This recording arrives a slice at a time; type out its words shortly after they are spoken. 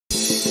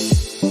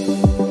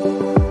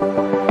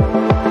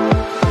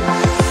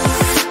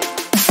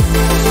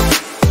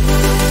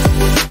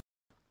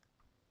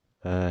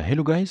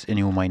Hello guys, a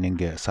new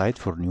mining site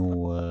for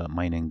new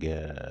mining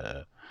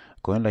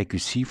coin. Like you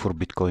see, for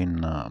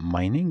Bitcoin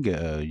mining,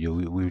 you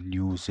will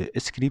use a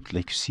script.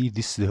 Like you see,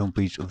 this is the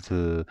homepage of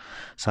the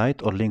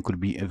site. Our link will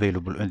be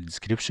available in the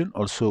description,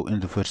 also in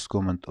the first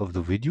comment of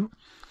the video.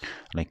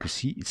 Like you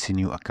see, it's a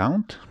new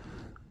account.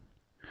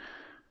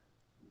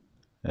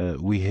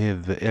 We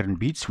have earn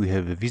beats, we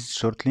have visit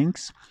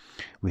shortlinks,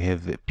 we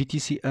have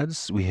PTC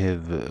ads, we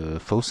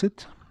have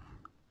faucet.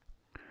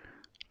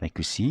 Like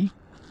you see,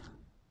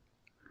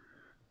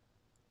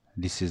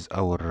 this is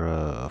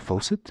our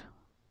faucet.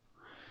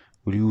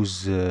 We'll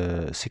use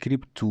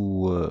script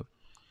to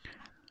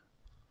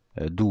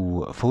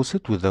do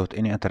faucet without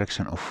any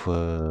interaction of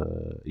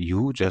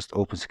you. Just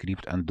open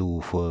script and do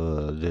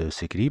for the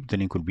script. The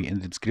link will be in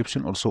the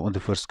description, also on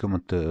the first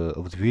comment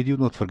of the video.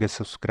 Don't forget to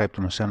subscribe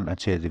to my channel and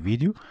share the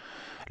video.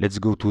 Let's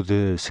go to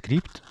the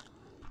script.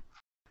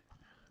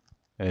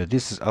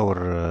 This is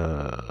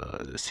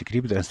our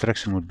script. The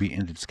instruction will be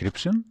in the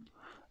description.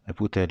 I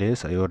put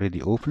ls, I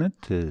already opened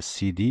it,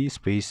 cd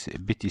space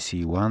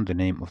btc1, the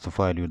name of the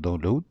file you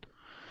download.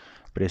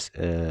 Press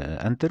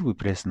enter. We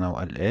press now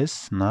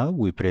ls. Now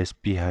we press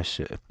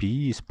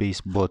php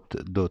space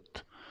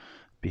bot.php.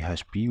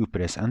 We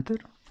press enter.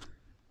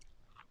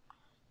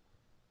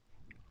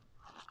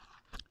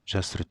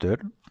 Just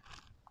return.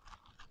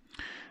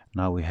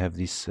 Now we have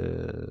this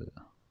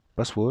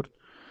password.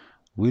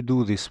 We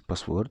do this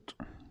password.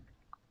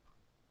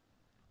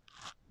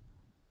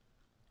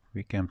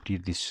 We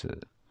complete this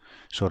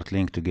short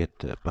link to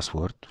get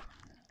password.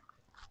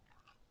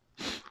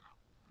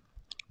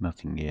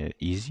 Nothing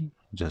easy,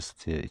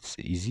 just it's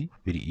easy,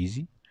 very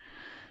easy.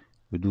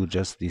 We do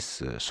just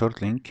this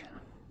short link.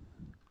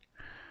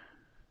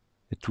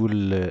 It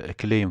will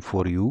claim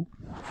for you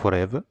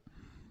forever.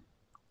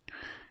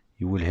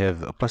 You will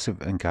have a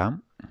passive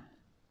income.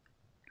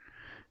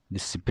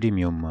 This is a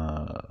premium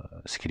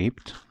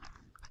script.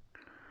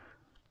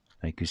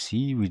 Like you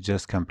see, we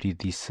just complete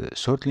these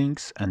short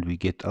links and we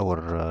get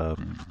our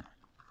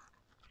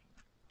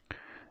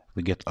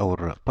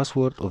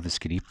password of the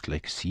script.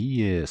 Like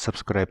see,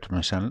 subscribe to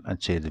my channel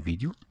and share the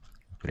video.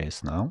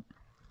 Press now.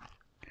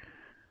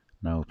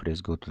 Now press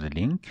go to the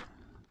link.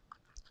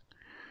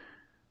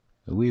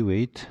 We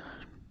wait.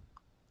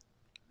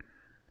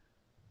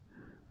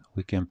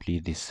 We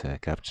complete this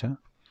captcha.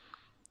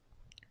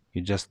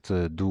 You just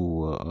do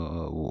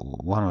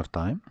one more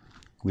time.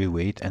 We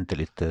wait until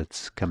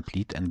it's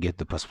complete and get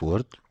the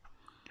password.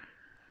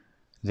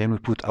 Then we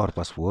put our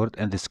password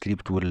and the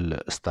script will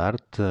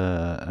start,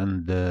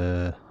 and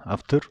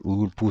after we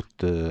will put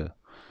the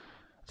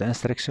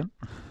instruction.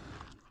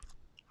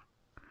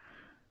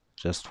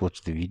 Just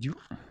watch the video.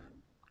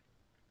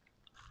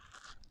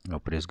 Now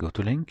press go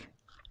to link.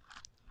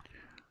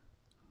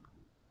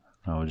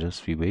 Now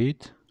just we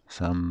wait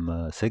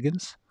some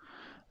seconds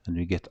and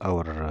we get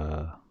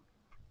our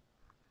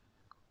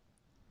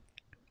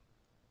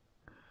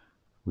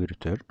we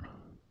return.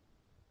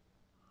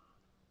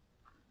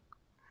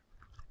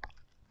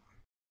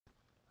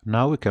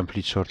 Now we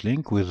complete short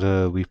link with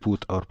we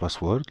put our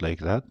password like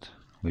that.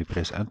 We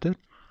press enter.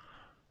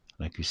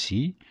 Like you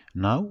see,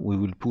 now we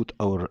will put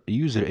our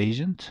user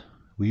agent.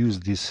 We use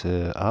this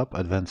app,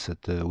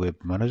 Advanced Web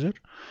Manager.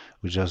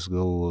 We just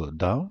go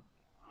down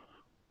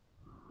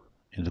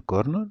in the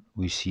corner.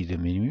 We see the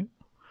menu.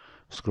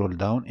 Scroll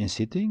down in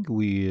setting.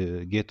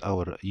 We get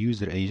our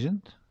user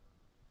agent.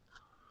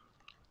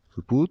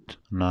 We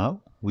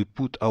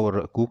put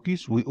our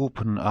cookies. We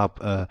open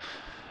up.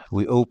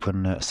 We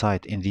open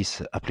site in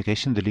this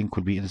application. The link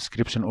will be in the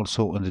description,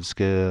 also on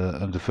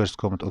the first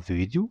comment of the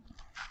video.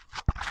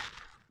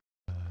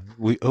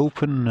 We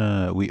open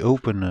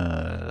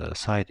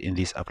site in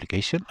this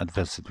application,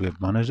 Advanced Web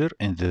Manager,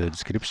 in the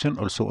description.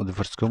 Also on the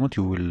first comment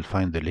you will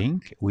find the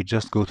link. We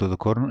just go to the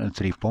corner and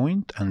 3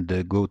 point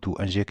and go to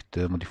inject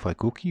modify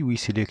cookie. We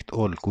select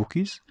all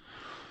cookies.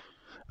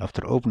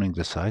 After opening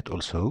the site,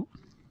 also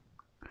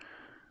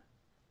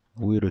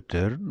we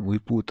return. We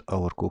put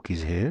our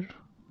cookies here.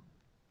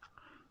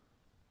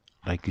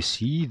 Like you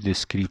see, the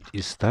script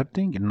is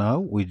starting. Now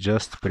we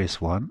just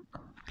press 1,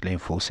 claim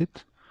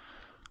faucet.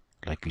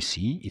 Like you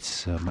see,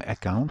 it's my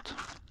account.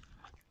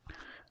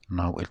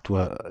 Now it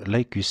was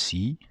like you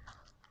see,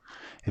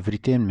 every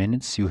 10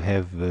 minutes you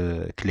have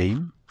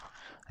claim.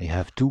 I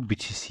have 2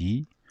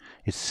 BTC.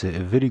 It's a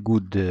very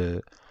good.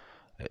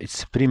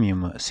 It's a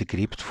premium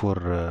script for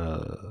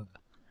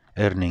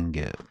earning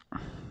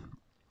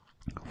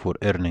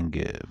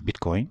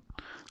Bitcoin.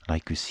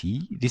 Like you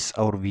see, this is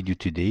our video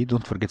today.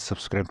 Don't forget to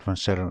subscribe to my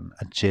channel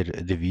and share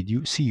the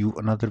video. See you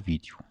another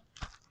video.